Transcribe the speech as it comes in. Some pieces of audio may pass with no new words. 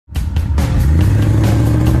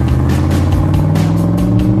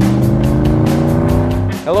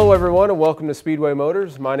Hello everyone and welcome to Speedway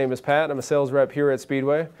Motors. My name is Pat. I'm a sales rep here at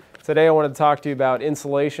Speedway. Today I wanted to talk to you about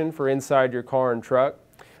insulation for inside your car and truck.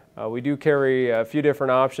 We do carry a few different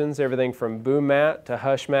options, everything from boom mat to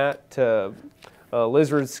HushMat to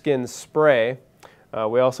LizardSkin spray.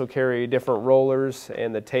 We also carry different rollers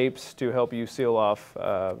and the tapes to help you seal off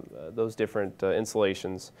those different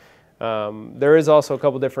insulations. There is also a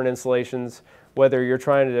couple different insulations, whether you're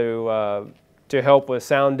trying to help with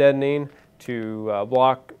sound deadening, to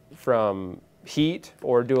block from heat,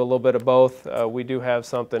 or do a little bit of both. We do have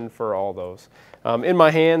something for all those. In my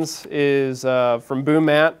hands is from Boom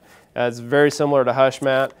Mat. It's very similar to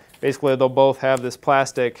HushMat. Basically, they'll both have this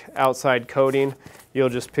plastic outside coating you'll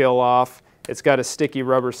just peel off. It's got a sticky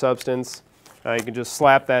rubber substance. You can just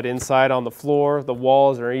slap that inside on the floor, the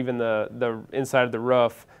walls, or even the inside of the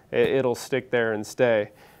roof. It'll stick there and stay.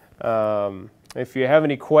 If you have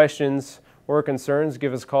any questions or concerns,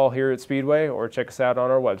 give us a call here at Speedway or check us out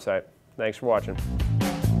on our website. Thanks for watching.